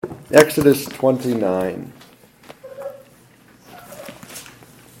Exodus 29.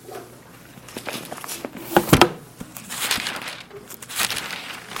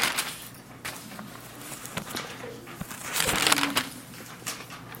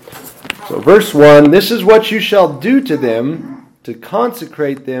 So verse 1, "This is what you shall do to them to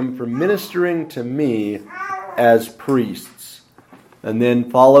consecrate them for ministering to me as priests." And then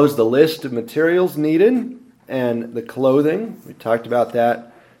follows the list of materials needed and the clothing. We talked about that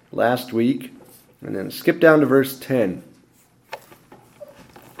last week. And then skip down to verse 10.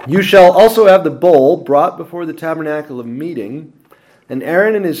 "You shall also have the bull brought before the tabernacle of meeting, and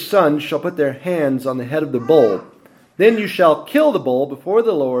Aaron and his sons shall put their hands on the head of the bull. Then you shall kill the bull before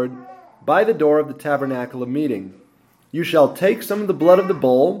the Lord by the door of the tabernacle of meeting. You shall take some of the blood of the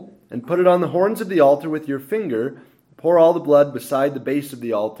bull and put it on the horns of the altar with your finger. Pour all the blood beside the base of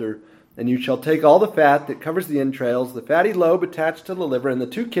the altar. And you shall take all the fat that covers the entrails, the fatty lobe attached to the liver, and the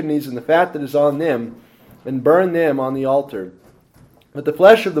 2 kidneys and the fat that is on them, and burn them on the altar. But the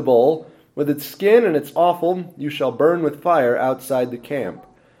flesh of the bull, with its skin and its offal, you shall burn with fire outside the camp.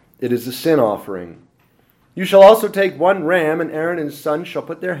 It is a sin offering. You shall also take 1 ram, and Aaron and his sons shall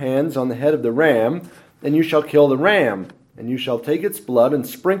put their hands on the head of the ram, and you shall kill the ram. And you shall take its blood and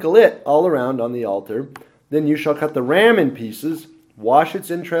sprinkle it all around on the altar. Then you shall cut the ram in pieces, wash its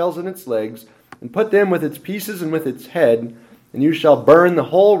entrails and its legs, and put them with its pieces and with its head, and you shall burn the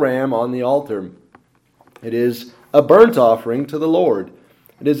whole ram on the altar. It is a burnt offering to the Lord.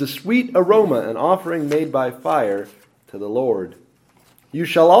 It is a sweet aroma, an offering made by fire to the Lord. You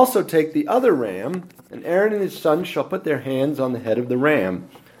shall also take the other ram, and Aaron and his sons shall put their hands on the head of the ram.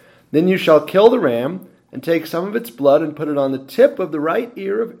 Then you shall kill the ram, and take some of its blood and put it on the tip of the right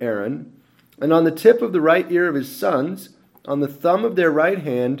ear of Aaron, and on the tip of the right ear of his sons, on the thumb of their right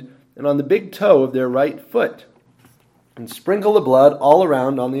hand, and on the big toe of their right foot. And sprinkle the blood all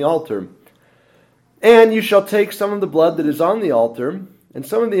around on the altar. And you shall take some of the blood that is on the altar, and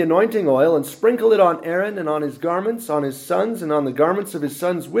some of the anointing oil, and sprinkle it on Aaron and on his garments, on his sons, and on the garments of his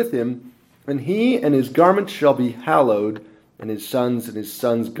sons with him. And he and his garments shall be hallowed, and his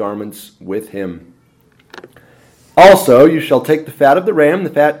sons' garments with him. Also you shall take the fat of the ram, the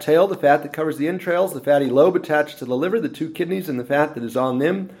fat tail, the fat that covers the entrails, the fatty lobe attached to the liver, the 2 kidneys and the fat that is on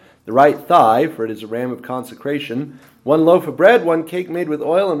them, the right thigh, for it is a ram of consecration, 1 loaf of bread, 1 cake made with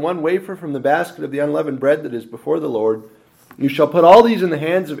oil, and 1 wafer from the basket of the unleavened bread that is before the Lord. You shall put all these in the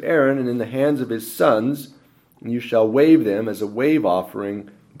hands of Aaron and in the hands of his sons, and you shall wave them as a wave offering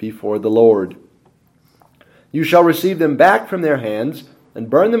before the Lord. You shall receive them back from their hands, and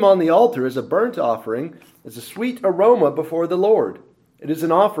burn them on the altar as a burnt offering, as a sweet aroma before the Lord. It is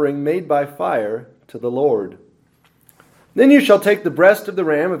an offering made by fire to the Lord. Then you shall take the breast of the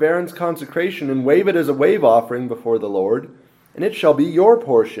ram of Aaron's consecration, and wave it as a wave offering before the Lord, and it shall be your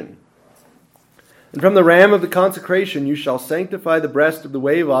portion. And from the ram of the consecration you shall sanctify the breast of the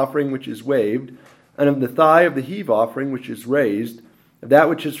wave offering which is waved, and of the thigh of the heave offering which is raised, of that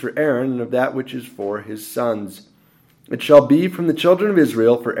which is for Aaron, and of that which is for his sons. It shall be from the children of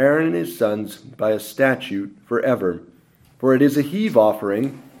Israel for Aaron and his sons by a statute forever. For it is a heave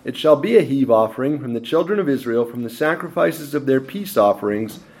offering. It shall be a heave offering from the children of Israel from the sacrifices of their peace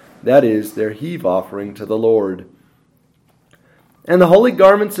offerings, that is, their heave offering to the Lord. And the holy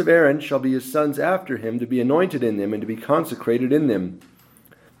garments of Aaron shall be his sons after him, to be anointed in them and to be consecrated in them.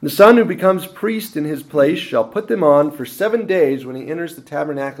 The son who becomes priest in his place shall put them on for 7 days when he enters the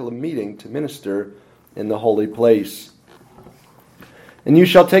tabernacle of meeting to minister in the holy place. And you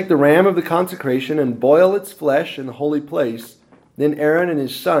shall take the ram of the consecration and boil its flesh in the holy place. Then Aaron and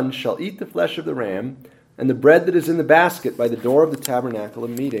his sons shall eat the flesh of the ram and the bread that is in the basket by the door of the tabernacle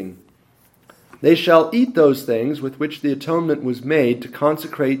of meeting. They shall eat those things with which the atonement was made to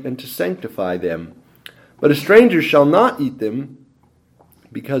consecrate and to sanctify them. But a stranger shall not eat them,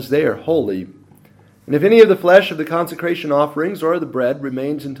 because they are holy. And if any of the flesh of the consecration offerings or the bread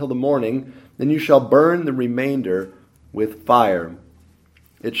remains until the morning, then you shall burn the remainder with fire.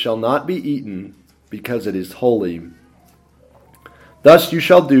 It shall not be eaten, because it is holy. Thus you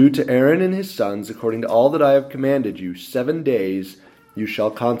shall do to Aaron and his sons according to all that I have commanded you. 7 days you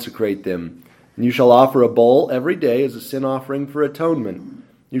shall consecrate them. And you shall offer a bull every day as a sin offering for atonement.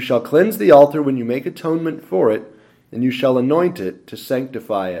 You shall cleanse the altar when you make atonement for it, and you shall anoint it to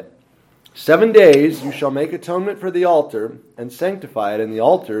sanctify it. 7 days you shall make atonement for the altar, and sanctify it, and the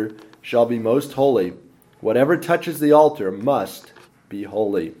altar shall be most holy. Whatever touches the altar must be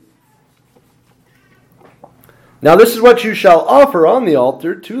holy. Now this is what you shall offer on the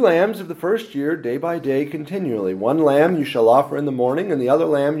altar: 2 lambs of the first year, day by day, continually. 1 lamb you shall offer in the morning, and the other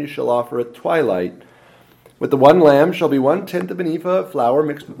lamb you shall offer at twilight. With the one lamb shall be 1/10 of an ephah of flour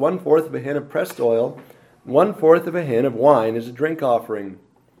mixed with 1/4 of a hin of pressed oil, 1/4 of a hin of wine as a drink offering.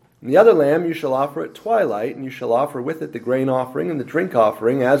 And the other lamb you shall offer at twilight, and you shall offer with it the grain offering and the drink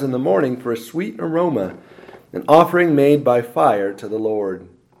offering as in the morning for a sweet aroma, an offering made by fire to the Lord.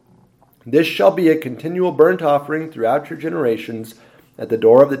 This shall be a continual burnt offering throughout your generations at the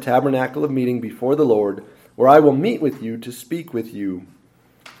door of the tabernacle of meeting before the Lord, where I will meet with you to speak with you.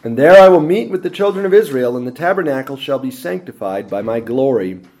 And there I will meet with the children of Israel, and the tabernacle shall be sanctified by my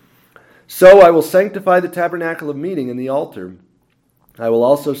glory. So I will sanctify the tabernacle of meeting and the altar. I will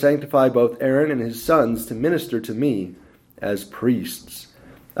also sanctify both Aaron and his sons to minister to me as priests.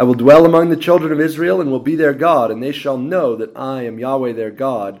 I will dwell among the children of Israel and will be their God, and they shall know that I am Yahweh their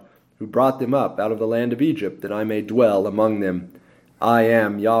God, who brought them up out of the land of Egypt, that I may dwell among them. I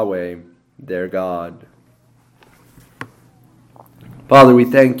am Yahweh their God. Father, we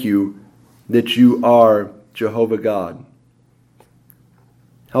thank you that you are Jehovah God.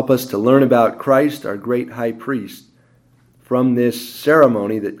 Help us to learn about Christ, our great high priest, from this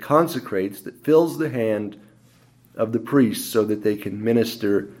ceremony that consecrates, that fills the hand of the priests so that they can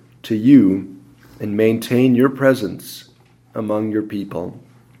minister to you and maintain your presence among your people.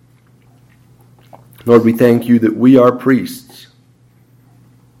 Lord, we thank you that we are priests,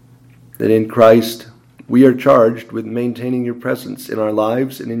 that in Christ we are charged with maintaining your presence in our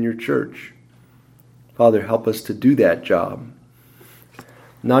lives and in your church. Father, help us to do that job,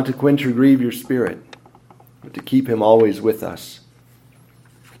 not to quench or grieve your Spirit, but to keep him always with us.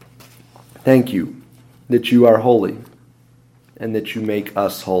 Thank you that you are holy and that you make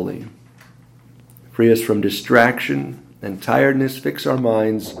us holy. Free us from distraction and tiredness. Fix our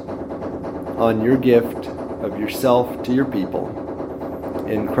minds on your gift of yourself to your people.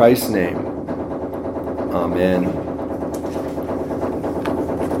 In Christ's name, amen.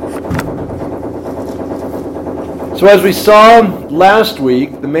 So as we saw last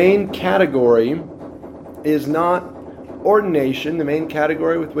week, the main category is not ordination. The main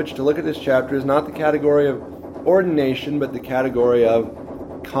category with which to look at this chapter is not the category of ordination, but the category of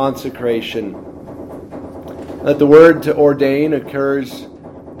consecration. That the word to ordain occurs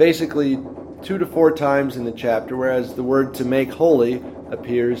basically 2 to 4 times in the chapter, whereas the word to make holy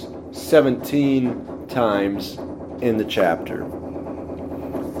appears 17 times in the chapter.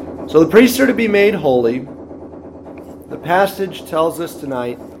 So the priests are to be made holy. The passage tells us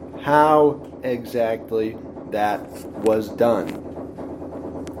tonight how exactly that was done.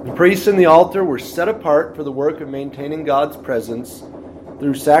 The priests in the altar were set apart for the work of maintaining God's presence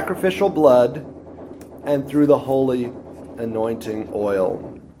through sacrificial blood and through the holy anointing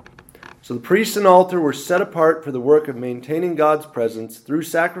oil. So the priests in the altar were set apart for the work of maintaining God's presence through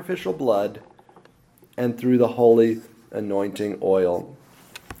sacrificial blood and through the holy anointing oil.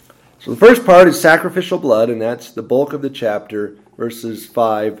 So the first part is sacrificial blood, and that's the bulk of the chapter, verses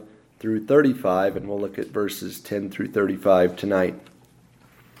 5 through 35, and we'll look at verses 10 through 35 tonight.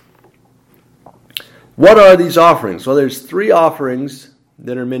 What are these offerings? Well, there's 3 offerings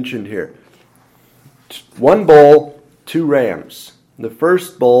that are mentioned here. 1 bull, 2 rams. The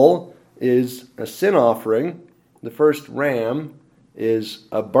first bull is a sin offering. The first ram is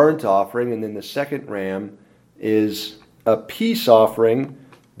a burnt offering, and then the second ram is a peace offering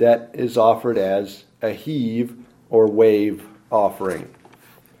that is offered as a heave or wave offering.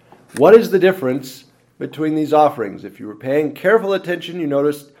 What is the difference between these offerings? If you were paying careful attention, you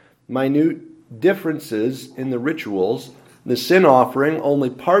noticed minute differences in the rituals. The sin offering, only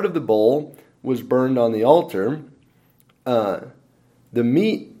part of the bull was burned on the altar. The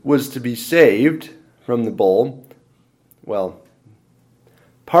meat was to be saved from the bull. Well,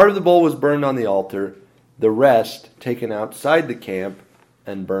 part of the bull was burned on the altar, the rest taken outside the camp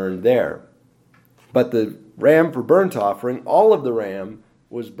and burned there. But the ram for burnt offering, all of the ram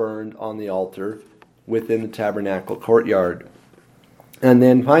was burned on the altar within the tabernacle courtyard. And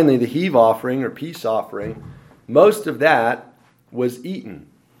then finally the heave offering or peace offering, most of that was eaten,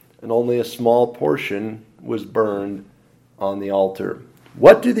 and only a small portion was burned on the altar.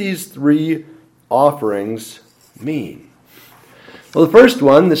 What do these 3 offerings mean? Well, the first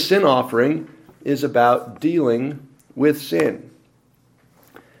one, the sin offering, is about dealing with sin.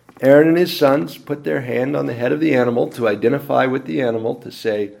 Aaron and his sons put their hand on the head of the animal to identify with the animal, to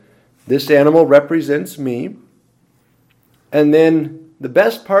say, this animal represents me. And then the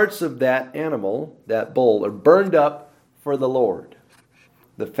best parts of that animal, that bull, are burned up for the Lord.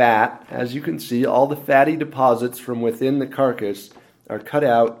 The fat, as you can see, all the fatty deposits from within the carcass are cut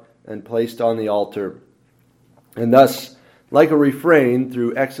out and placed on the altar. And thus, like a refrain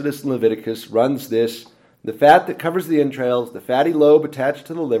through Exodus and Leviticus, runs this, the fat that covers the entrails, the fatty lobe attached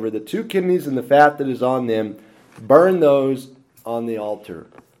to the liver, the 2 kidneys and the fat that is on them, burn those on the altar.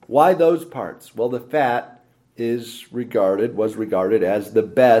 Why those parts? Well, the fat was regarded as the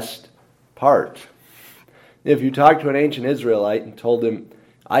best part. If you talk to an ancient Israelite and told him,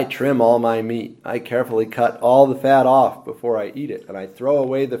 I trim all my meat, I carefully cut all the fat off before I eat it, and I throw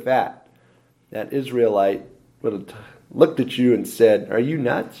away the fat, that Israelite would have looked at you and said, are you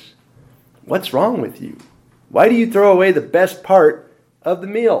nuts? What's wrong with you? Why do you throw away the best part of the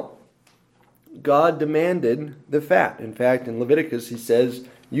meal? God demanded the fat. In fact, in Leviticus he says,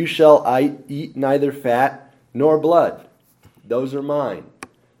 you shall eat neither fat nor blood. Those are mine.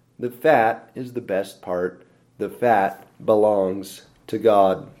 The fat is the best part. The fat belongs to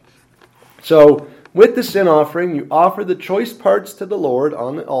God. So, with the sin offering, you offer the choice parts to the Lord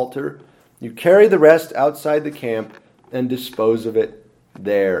on the altar. You carry the rest outside the camp and dispose of it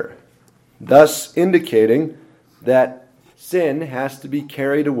there. Thus indicating that sin has to be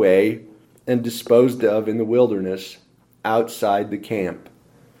carried away and disposed of in the wilderness outside the camp.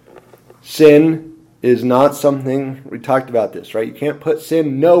 Sin is not something, we talked about this, right? You can't put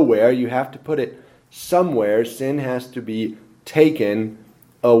sin nowhere. You have to put it somewhere. Sin has to be taken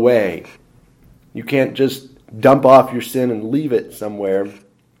away. You can't just dump off your sin and leave it somewhere.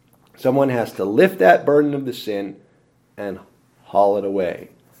 Someone has to lift that burden of the sin and haul it away.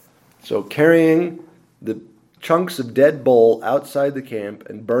 So carrying the chunks of dead bull outside the camp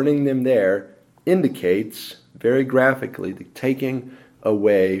and burning them there indicates very graphically the taking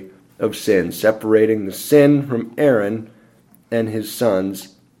away of sin, separating the sin from Aaron and his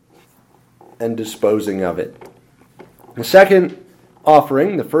sons and disposing of it. The second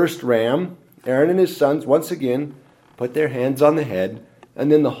offering, the first ram, Aaron and his sons once again put their hands on the head,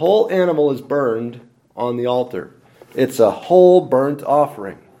 and then the whole animal is burned on the altar. It's a whole burnt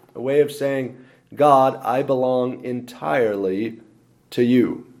offering, a way of saying, God, I belong entirely to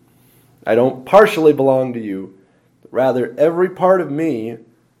you. I don't partially belong to you, but rather every part of me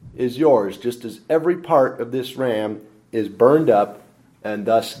is yours, just as every part of this ram is burned up and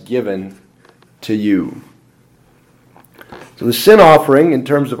thus given to you. So the sin offering, in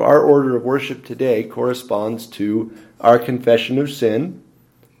terms of our order of worship today, corresponds to our confession of sin,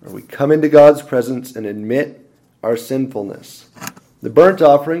 where we come into God's presence and admit our sinfulness. The burnt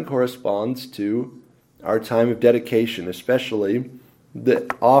offering corresponds to our time of dedication, especially the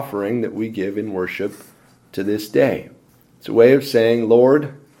offering that we give in worship to this day. It's a way of saying,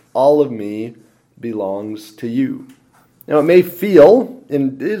 Lord, all of me belongs to you. Now it may feel,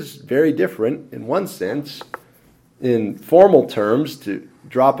 and is very different in one sense, in formal terms, to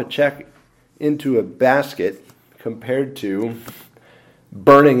drop a check into a basket compared to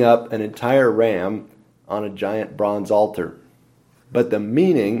burning up an entire ram on a giant bronze altar. But the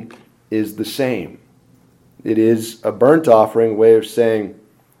meaning is the same. It is a burnt offering, a way of saying,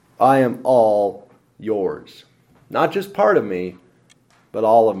 I am all yours. Not just part of me, but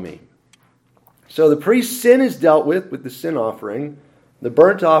all of me. So the priest's sin is dealt with the sin offering. The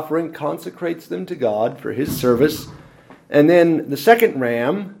burnt offering consecrates them to God for his service. And then the second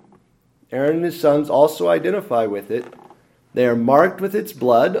ram, Aaron and his sons also identify with it. They are marked with its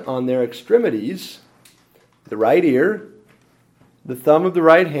blood on their extremities, the right ear, the thumb of the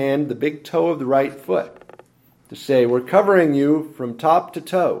right hand, the big toe of the right foot, to say, we're covering you from top to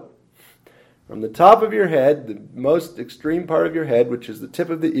toe. From the top of your head, the most extreme part of your head, which is the tip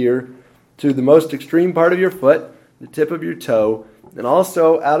of the ear, to the most extreme part of your foot, the tip of your toe, and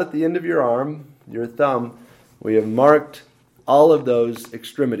also out at the end of your arm, your thumb, we have marked all of those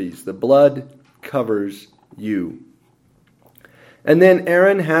extremities. The blood covers you. And then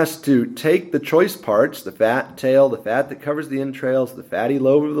Aaron has to take the choice parts, the fat tail, the fat that covers the entrails, the fatty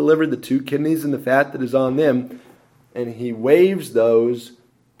lobe of the liver, the 2 kidneys, and the fat that is on them, and he waves those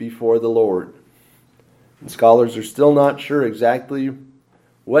before the Lord. And scholars are still not sure exactly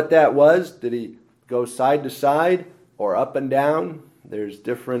what that was. Did he go side to side or up and down? There's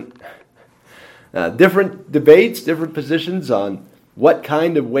different debates, different positions on what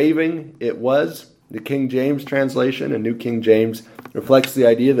kind of waving it was. The King James translation, and New King James, reflects the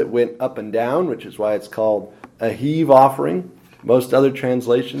idea that went up and down, which is why it's called a heave offering. Most other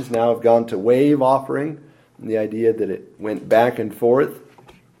translations now have gone to wave offering, and the idea that it went back and forth.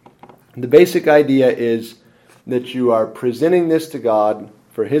 The basic idea is that you are presenting this to God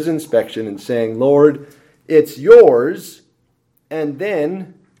for his inspection and saying, Lord, it's yours, and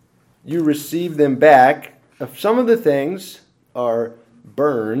then you receive them back. Some of the things are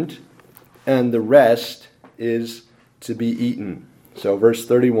burned, and the rest is to be eaten. So verse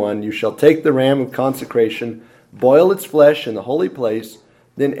 31, you shall take the ram of consecration, boil its flesh in the holy place,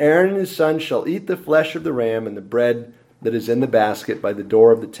 Then Aaron and his sons shall eat the flesh of the ram and the bread that is in the basket by the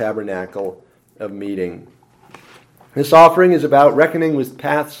door of the tabernacle of meeting. This offering is about reckoning with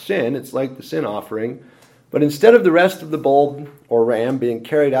past sin. It's like the sin offering. But instead of the rest of the bull or ram being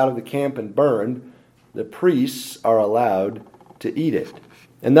carried out of the camp and burned, the priests are allowed to eat it.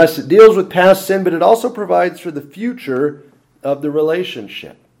 And thus it deals with past sin, but it also provides for the future of the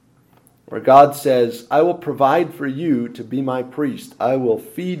relationship, where God says, I will provide for you to be my priest. I will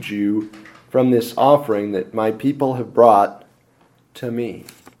feed you from this offering that my people have brought to me.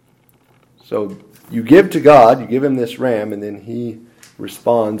 So you give to God, you give him this ram, and then he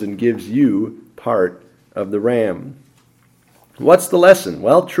responds and gives you part of the ram. What's the lesson?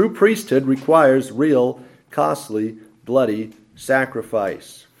 Well, true priesthood requires real, costly, bloody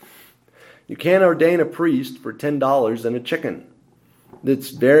sacrifice. You can't ordain a priest for $10 and a chicken.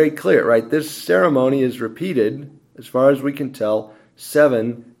 It's very clear, right? This ceremony is repeated, as far as we can tell,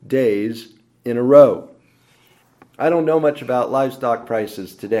 7 days in a row. I don't know much about livestock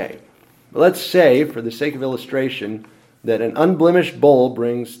prices today. But let's say, for the sake of illustration, that an unblemished bull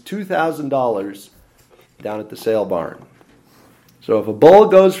brings $2,000 down at the sale barn. So if a bull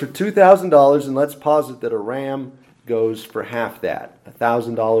goes for $2,000, and let's posit that a ram goes for half that,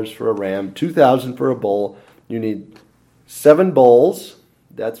 $1,000 for a ram, $2,000 for a bull, you need 7 bulls,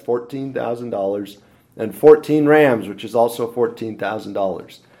 that's $14,000, and 14 rams, which is also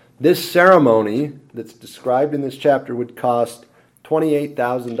 $14,000. This ceremony that's described in this chapter would cost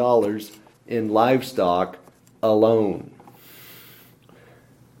 $28,000 in livestock alone.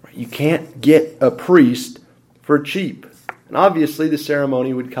 You can't get a priest for cheap. And obviously the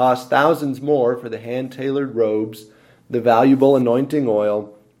ceremony would cost thousands more for the hand-tailored robes, the valuable anointing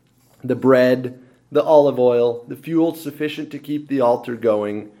oil, the bread, the olive oil, the fuel sufficient to keep the altar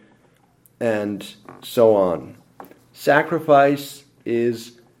going, and so on. Sacrifice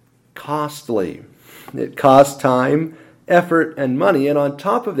is costly. It costs time, effort, and money, and on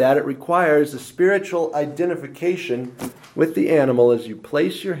top of that, it requires a spiritual identification with the animal as you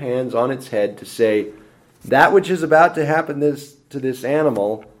place your hands on its head to say, that which is about to happen to this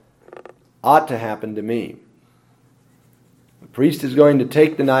animal ought to happen to me. The priest is going to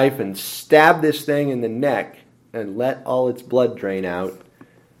take the knife and stab this thing in the neck and let all its blood drain out.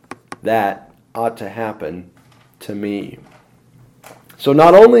 That ought to happen to me. So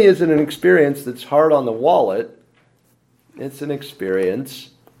not only is it an experience that's hard on the wallet, it's an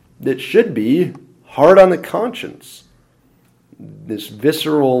experience that should be hard on the conscience. This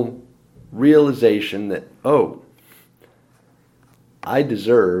visceral realization that, oh, I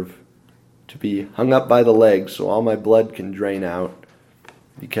deserve to be hung up by the legs so all my blood can drain out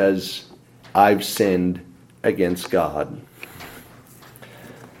because I've sinned against God.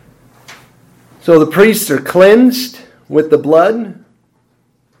 So the priests are cleansed with the blood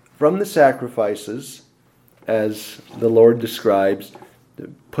from the sacrifices, as the Lord describes.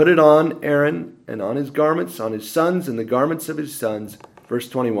 Put it on Aaron and on his garments, on his sons and the garments of his sons. Verse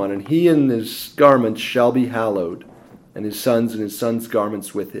 21, and he and his garments shall be hallowed, and his sons'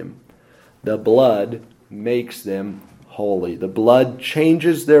 garments with him. The blood makes them holy. The blood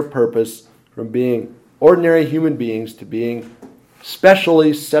changes their purpose from being ordinary human beings to being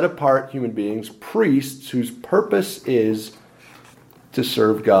specially set apart human beings, priests whose purpose is to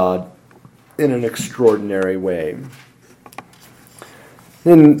serve God in an extraordinary way.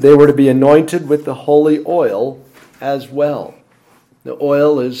 Then they were to be anointed with the holy oil as well. The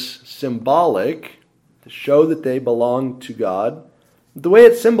oil is symbolic to show that they belong to God. The way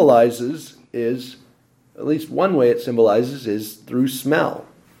it symbolizes is, at least one way it symbolizes, is through smell.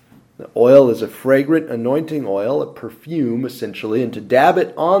 The oil is a fragrant anointing oil, a perfume essentially, and to dab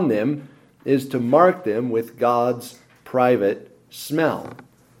it on them is to mark them with God's private smell.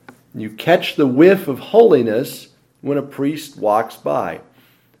 You catch the whiff of holiness when a priest walks by.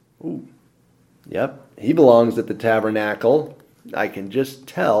 Ooh, yep, he belongs at the tabernacle. I can just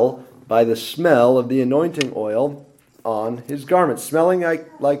tell by the smell of the anointing oil on his garments. Smelling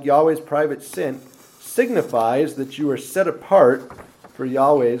like Yahweh's private scent signifies that you are set apart for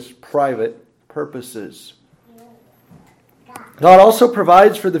Yahweh's private purposes. God also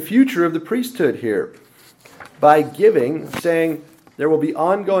provides for the future of the priesthood here by giving, saying, there will be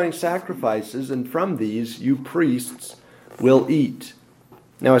ongoing sacrifices, and from these you priests will eat.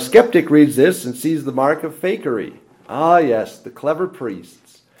 Now a skeptic reads this and sees the mark of fakery. Ah yes, the clever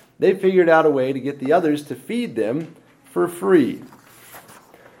priests. They figured out a way to get the others to feed them for free.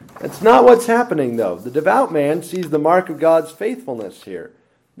 That's not what's happening though. The devout man sees the mark of God's faithfulness here.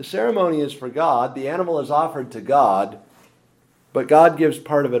 The ceremony is for God, the animal is offered to God, but God gives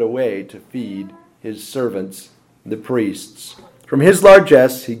part of it away to feed his servants, the priests. From his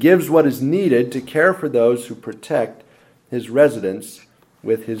largesse, he gives what is needed to care for those who protect his residence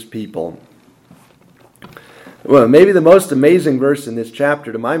with his people. Well, maybe the most amazing verse in this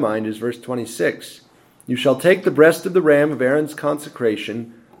chapter to my mind is verse 26. You shall take the breast of the ram of Aaron's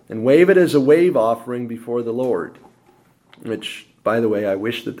consecration and wave it as a wave offering before the Lord. Which, by the way, I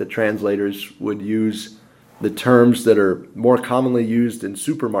wish that the translators would use the terms that are more commonly used in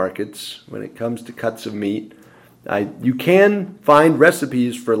supermarkets when it comes to cuts of meat. You can find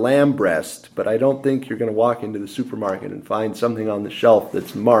recipes for lamb breast, but I don't think you're going to walk into the supermarket and find something on the shelf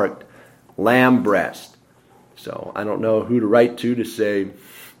that's marked lamb breast. So I don't know who to write to say,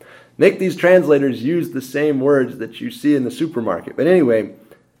 make these translators use the same words that you see in the supermarket. But anyway,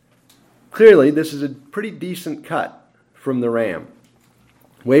 clearly this is a pretty decent cut from the ram.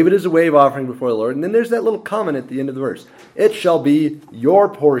 Wave it as a wave offering before the Lord. And then there's that little comment at the end of the verse. It shall be your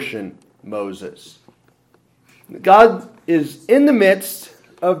portion, Moses. God is in the midst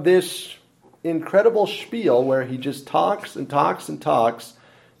of this incredible spiel where he just talks and talks and talks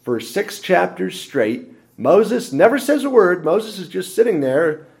for 6 chapters straight. Moses never says a word. Moses is just sitting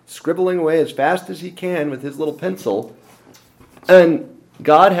there scribbling away as fast as he can with his little pencil. And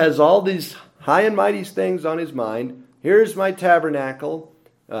God has all these high and mighty things on his mind. Here's my tabernacle,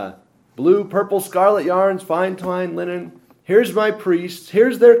 blue, purple, scarlet yarns, fine twined linen. Here's my priests.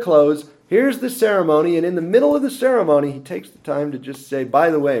 Here's their clothes. Here's the ceremony. And in the middle of the ceremony, he takes the time to just say, by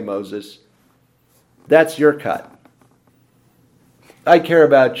the way, Moses, that's your cut. I care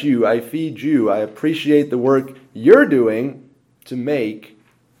about you. I feed you. I appreciate the work you're doing to make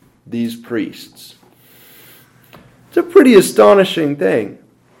these priests. It's a pretty astonishing thing.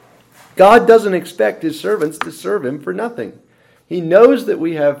 God doesn't expect his servants to serve him for nothing. He knows that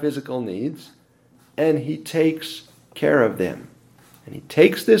we have physical needs, and he takes care of them. And he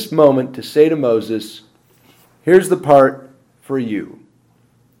takes this moment to say to Moses, here's the part for you.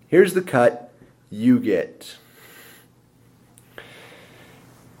 Here's the cut you get.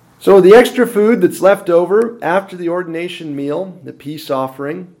 So the extra food that's left over after the ordination meal, the peace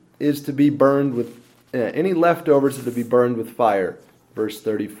offering, is to be burned with, any leftovers are to be burned with fire. Verse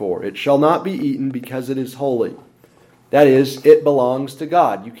 34, it shall not be eaten because it is holy. That is, it belongs to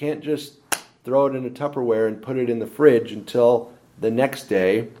God. You can't just throw it in a Tupperware and put it in the fridge until the next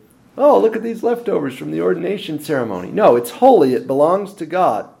day. Oh, look at these leftovers from the ordination ceremony. No, it's holy. It belongs to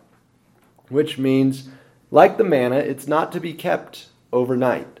God. Which means, like the manna, it's not to be kept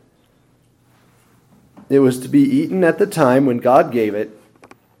overnight. It was to be eaten at the time when God gave it.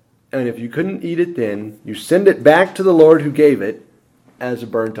 And if you couldn't eat it then, you send it back to the Lord who gave it as a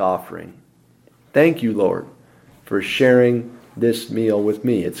burnt offering. Thank you, Lord, for sharing this meal with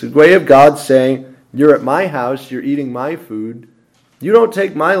me. It's a way of God saying, you're at my house, you're eating my food. You don't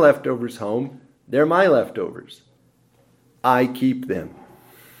take my leftovers home. They're my leftovers. I keep them.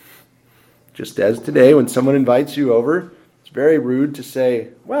 Just as today, when someone invites you over, it's very rude to say,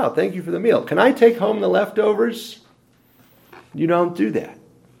 wow, thank you for the meal. Can I take home the leftovers? You don't do that.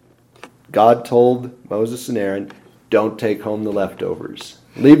 God told Moses and Aaron, don't take home the leftovers.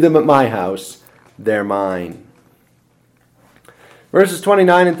 Leave them at my house. They're mine. Verses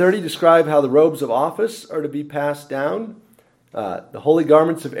 29 and 30 describe how the robes of office are to be passed down. The holy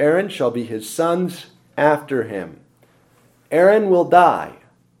garments of Aaron shall be his sons after him. Aaron will die,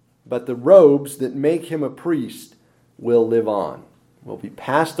 but the robes that make him a priest will live on, will be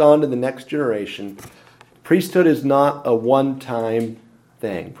passed on to the next generation. Priesthood is not a one-time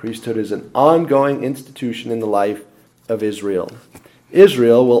thing. Priesthood is an ongoing institution in the life of Israel.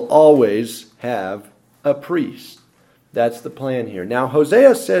 Israel will always have a priest. That's the plan here. Now,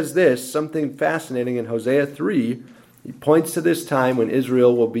 Hosea says this, something fascinating in Hosea 3. He points to this time when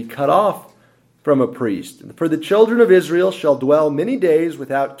Israel will be cut off from a priest. For the children of Israel shall dwell many days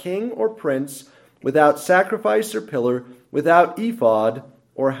without king or prince, without sacrifice or pillar, without ephod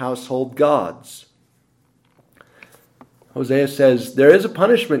or household gods. Hosea says there is a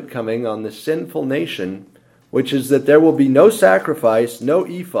punishment coming on the sinful nation, which is that there will be no sacrifice, no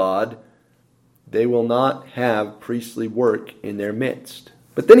ephod. They will not have priestly work in their midst.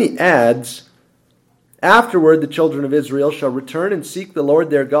 But then he adds, afterward the children of Israel shall return and seek the Lord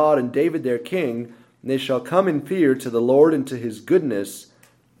their God and David their king, and they shall come in fear to the Lord and to his goodness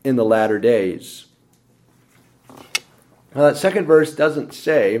in the latter days. Now that second verse doesn't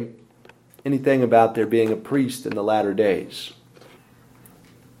say anything about there being a priest in the latter days.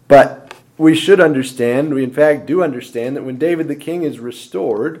 But we should understand, we in fact do understand, that when David the king is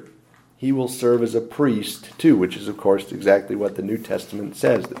restored, he will serve as a priest too, which is of course exactly what the New Testament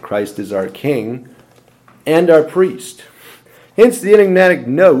says, that Christ is our king and our priest. Hence the enigmatic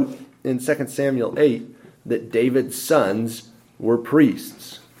note in 2 Samuel 8 that David's sons were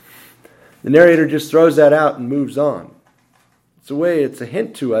priests. The narrator just throws that out and moves on. It's a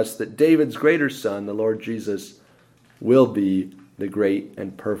hint to us that David's greater son, the Lord Jesus, will be the great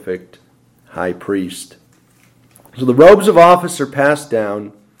and perfect high priest. So the robes of office are passed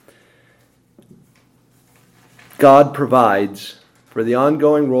down. God provides for the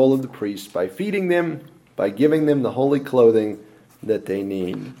ongoing role of the priest by feeding them, by giving them the holy clothing that they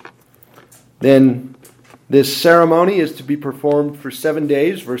need. Then this ceremony is to be performed for 7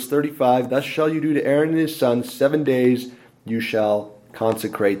 days. Verse 35, thus shall you do to Aaron and his sons, 7 days you shall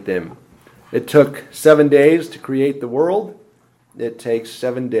consecrate them. It took 7 days to create the world. It takes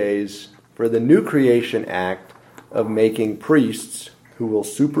 7 days for the new creation act of making priests who will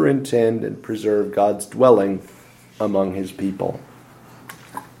superintend and preserve God's dwelling among his people.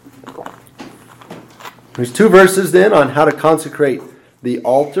 There's 2 verses then on how to consecrate the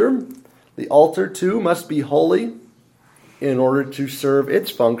altar. The altar, too, must be holy in order to serve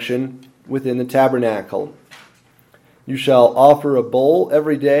its function within the tabernacle. You shall offer a bull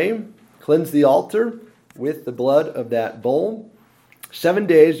every day, cleanse the altar with the blood of that bull. 7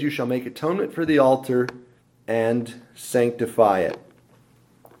 days you shall make atonement for the altar and sanctify it.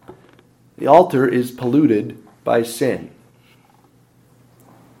 The altar is polluted by sin.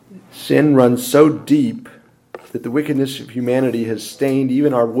 Sin runs so deep that the wickedness of humanity has stained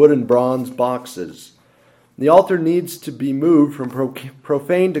even our wood and bronze boxes. The altar needs to be moved from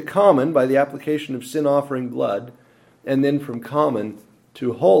profane to common by the application of sin-offering blood, and then from common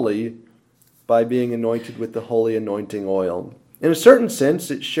to holy by being anointed with the holy anointing oil. In a certain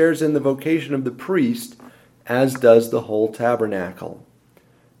sense, it shares in the vocation of the priest, as does the whole tabernacle.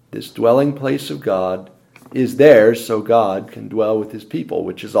 This dwelling place of God is there so God can dwell with his people,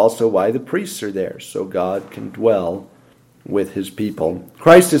 which is also why the priests are there, so God can dwell with his people.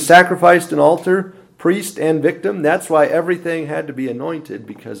 Christ is sacrificed an altar, priest and victim. That's why everything had to be anointed,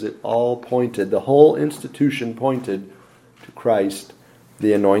 because it all pointed, the whole institution pointed to Christ,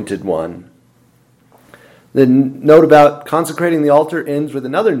 the anointed one. The note about consecrating the altar ends with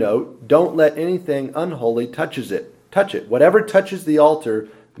another note. Don't let anything unholy touch it. Whatever touches the altar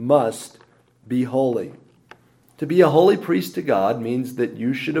must be holy. To be a holy priest to God means that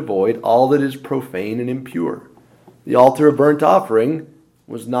you should avoid all that is profane and impure. The altar of burnt offering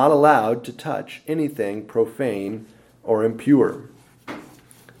was not allowed to touch anything profane or impure.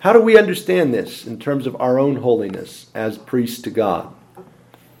 How do we understand this in terms of our own holiness as priests to God?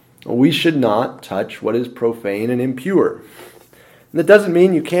 We should not touch what is profane and impure. And that doesn't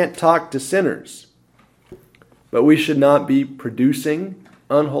mean you can't talk to sinners. But we should not be producing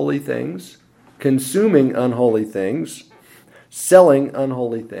unholy things, consuming unholy things, selling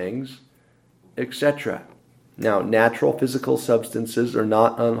unholy things, etc. Now, natural physical substances are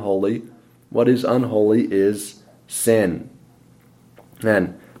not unholy. What is unholy is sin.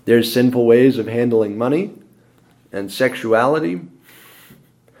 And there's sinful ways of handling money and sexuality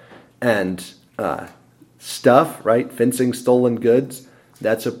and stuff, right? Fencing stolen goods.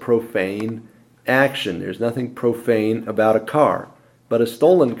 That's a profane action. There's nothing profane about a car. But a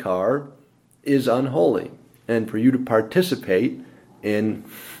stolen car is unholy. And for you to participate in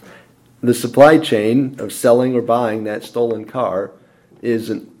the supply chain of selling or buying that stolen car is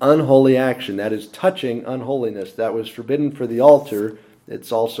an unholy action. That is touching unholiness. That was forbidden for the altar.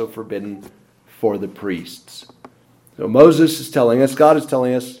 It's also forbidden for the priests. So Moses is telling us, God is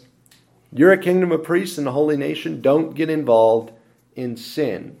telling us, you're a kingdom of priests and a holy nation. Don't get involved in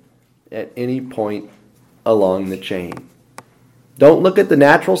sin at any point along the chain. Don't look at the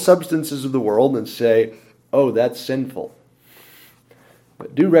natural substances of the world and say, oh, that's sinful.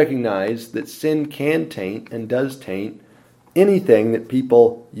 But do recognize that sin can taint and does taint anything that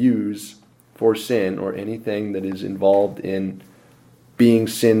people use for sin or anything that is involved in being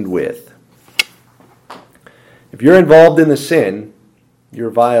sinned with. If you're involved in the sin, you're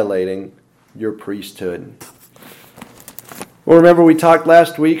violating your priesthood. Well, remember we talked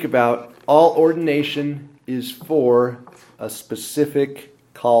last week about all ordination is for a specific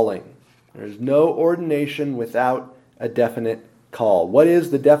calling. There's no ordination without a definite call. What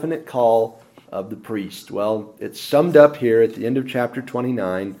is the definite call of the priest? Well, it's summed up here at the end of chapter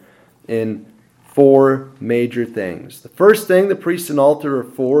 29 in 4 major things. The first thing the priest and altar are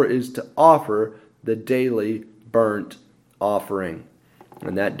for is to offer the daily burnt offering.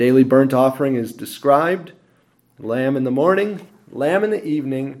 And that daily burnt offering is described: lamb in the morning, lamb in the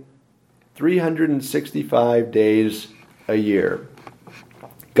evening, 365 days a year.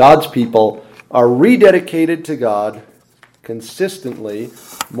 God's people are rededicated to God consistently,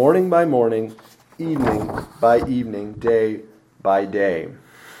 morning by morning, evening by evening, day by day.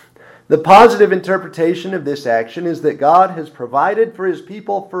 The positive interpretation of this action is that God has provided for his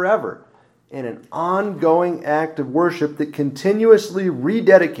people forever in an ongoing act of worship that continuously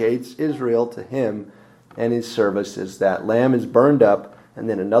rededicates Israel to him and his service as that lamb is burned up, and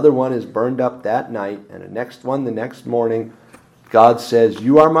then another one is burned up that night, and a next one the next morning. God says,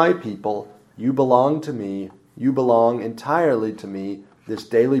 you are my people, you belong to me, you belong entirely to me. This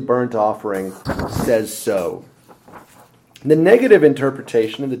daily burnt offering says so. The negative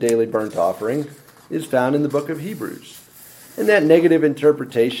interpretation of the daily burnt offering is found in the book of Hebrews. And that negative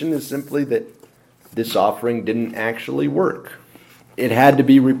interpretation is simply that this offering didn't actually work. It had to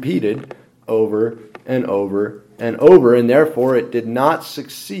be repeated over and over and over, and therefore it did not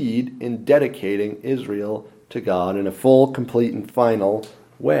succeed in dedicating Israel to God in a full, complete, and final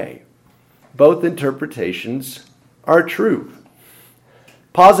way. Both interpretations are true.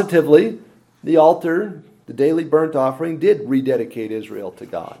 Positively, the altar, the daily burnt offering, did rededicate Israel to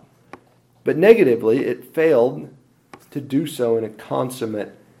God. But negatively, it failed to do so in a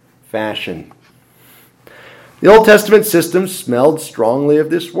consummate fashion. The Old Testament system smelled strongly of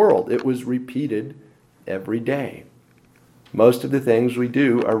this world. It was repeated every day. Most of the things we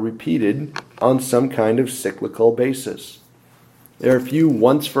do are repeated on some kind of cyclical basis. There are few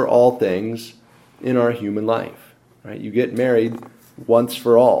once-for-all things in our human life. Right? You get married once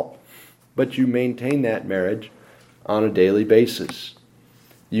for all, but you maintain that marriage on a daily basis.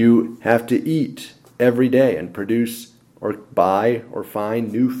 You have to eat every day and produce or buy or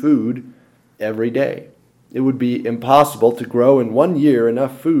find new food every day. It would be impossible to grow in 1 year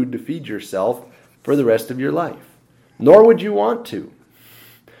enough food to feed yourself for the rest of your life. Nor would you want to.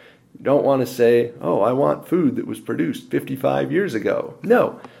 You don't want to say, oh, I want food that was produced 55 years ago.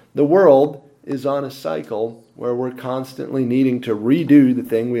 No, the world is on a cycle where we're constantly needing to redo the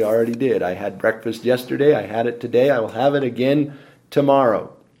thing we already did. I had breakfast yesterday, I had it today, I will have it again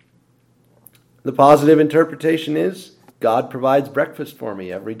tomorrow. The positive interpretation is, God provides breakfast for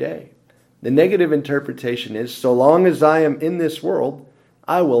me every day. The negative interpretation is, so long as I am in this world,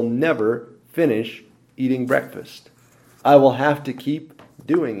 I will never finish eating breakfast. I will have to keep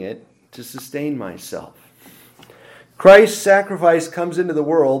doing it to sustain myself. Christ's sacrifice comes into the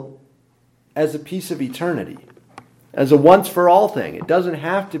world as a piece of eternity, as a once-for-all thing. It doesn't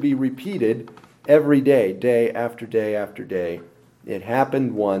have to be repeated every day, day after day after day. It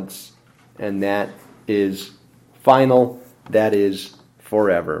happened once, and that is final, that is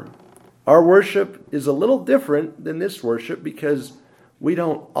forever. Our worship is a little different than this worship because we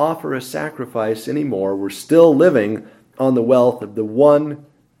don't offer a sacrifice anymore. We're still living on the wealth of the one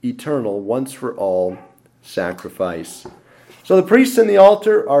eternal, once-for-all sacrifice. So the priests and the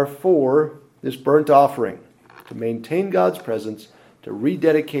altar are for this burnt offering, to maintain God's presence, to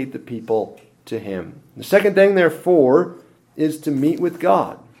rededicate the people to him. The second thing they're for is to meet with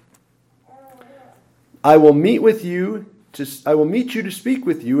God. I will meet you to speak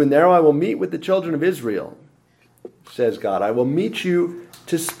with you, and there I will meet with the children of Israel, says God. I will meet you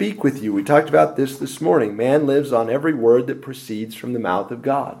to speak with you. We talked about this morning. Man lives on every word that proceeds from the mouth of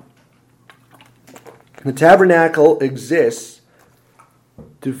God. The tabernacle exists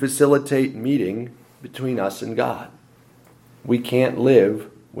to facilitate meeting between us and God. We can't live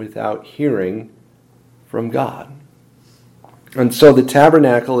without hearing from God. And so the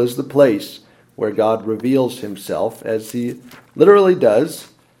tabernacle is the place where God reveals himself, as he literally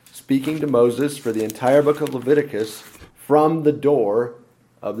does, speaking to Moses for the entire book of Leviticus from the door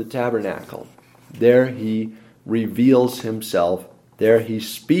of the tabernacle. There he reveals himself. There he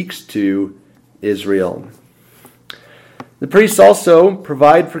speaks to Israel. The priests also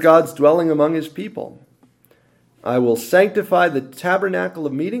provide for God's dwelling among his people. I will sanctify the tabernacle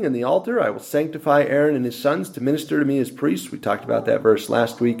of meeting and the altar. I will sanctify Aaron and his sons to minister to me as priests. We talked about that verse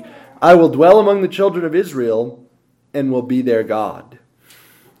last week. I will dwell among the children of Israel and will be their God.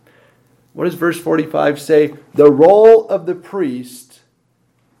 What does verse 45 say? The role of the priest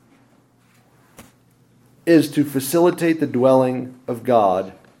is to facilitate the dwelling of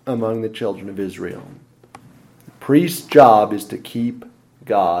God among the children of Israel. The priest's job is to keep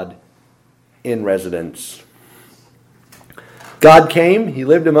God in residence. God came, he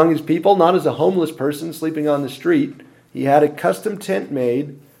lived among his people, not as a homeless person sleeping on the street. He had a custom tent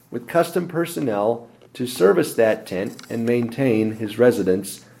made with custom personnel to service that tent and maintain his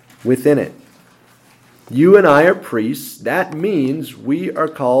residence within it. You and I are priests. That means we are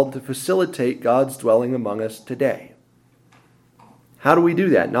called to facilitate God's dwelling among us today. How do we do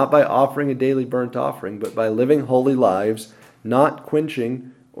that? Not by offering a daily burnt offering, but by living holy lives, not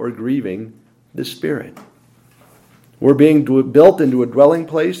quenching or grieving the Spirit. We're being built into a dwelling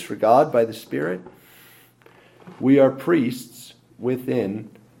place for God by the Spirit. We are priests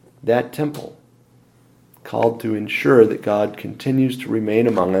within that temple, called to ensure that God continues to remain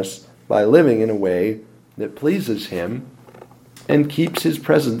among us by living in a way that pleases Him and keeps His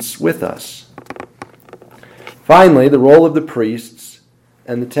presence with us. Finally, the role of the priests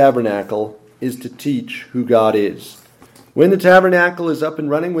and the tabernacle is to teach who God is. When the tabernacle is up and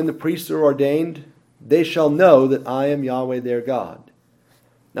running, when the priests are ordained, they shall know that I am Yahweh their God.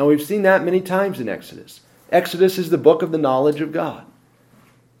 Now we've seen that many times in Exodus. Exodus is the book of the knowledge of God.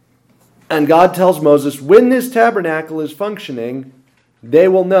 And God tells Moses, when this tabernacle is functioning, they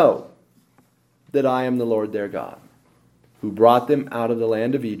will know that I am the Lord their God, who brought them out of the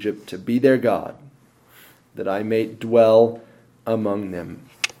land of Egypt to be their God, that I may dwell among them.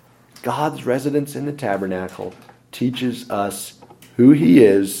 God's residence in the tabernacle teaches us who He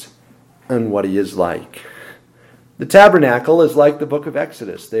is and what He is like. The tabernacle is like the book of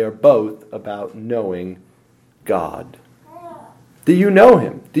Exodus. They are both about knowing God. Do you know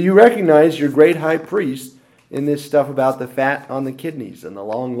Him? Do you recognize your great high priest in this stuff about the fat on the kidneys and the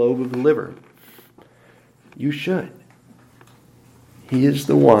long lobe of the liver? You should. He is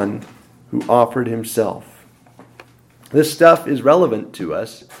the one who offered Himself. This stuff is relevant to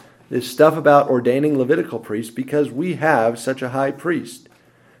us, this stuff about ordaining Levitical priests, because we have such a high priest.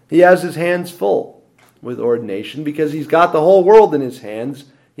 He has his hands full with ordination because he's got the whole world in his hands.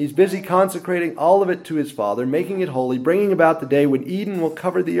 He's busy consecrating all of it to his Father, making it holy, bringing about the day when Eden will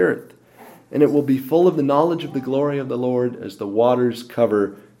cover the earth, and it will be full of the knowledge of the glory of the Lord as the waters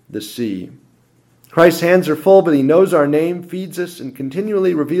cover the sea. Christ's hands are full, but He knows our name, feeds us, and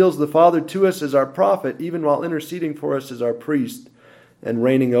continually reveals the Father to us as our prophet, even while interceding for us as our priest and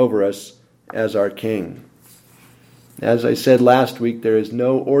reigning over us as our King. As I said last week, there is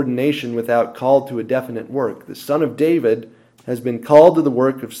no ordination without call to a definite work. The Son of David has been called to the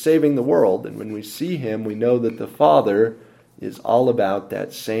work of saving the world, and when we see Him, we know that the Father is all about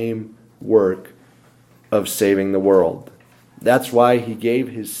that same work of saving the world. That's why He gave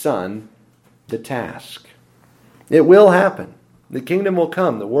His Son the task. It will happen. The kingdom will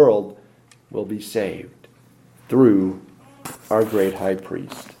come. The world will be saved through our great high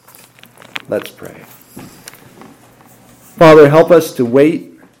priest. Let's pray. Father, help us to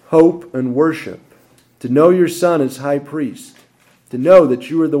wait, hope, and worship, to know Your Son as high priest, to know that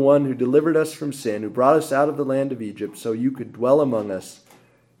You are the one who delivered us from sin, who brought us out of the land of Egypt so You could dwell among us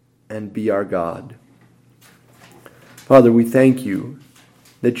and be our God. Father, we thank You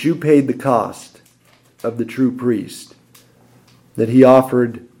that You paid the cost of the true priest, that He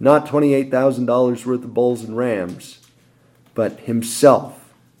offered not $28,000 worth of bulls and rams, but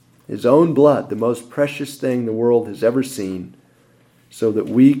Himself, His own blood, the most precious thing the world has ever seen, so that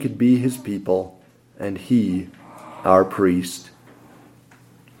we could be His people and He our priest.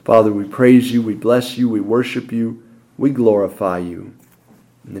 Father, we praise You, we bless You, we worship You, we glorify You.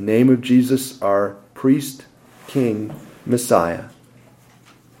 In the name of Jesus, our priest, King, Messiah.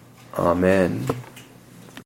 Amen.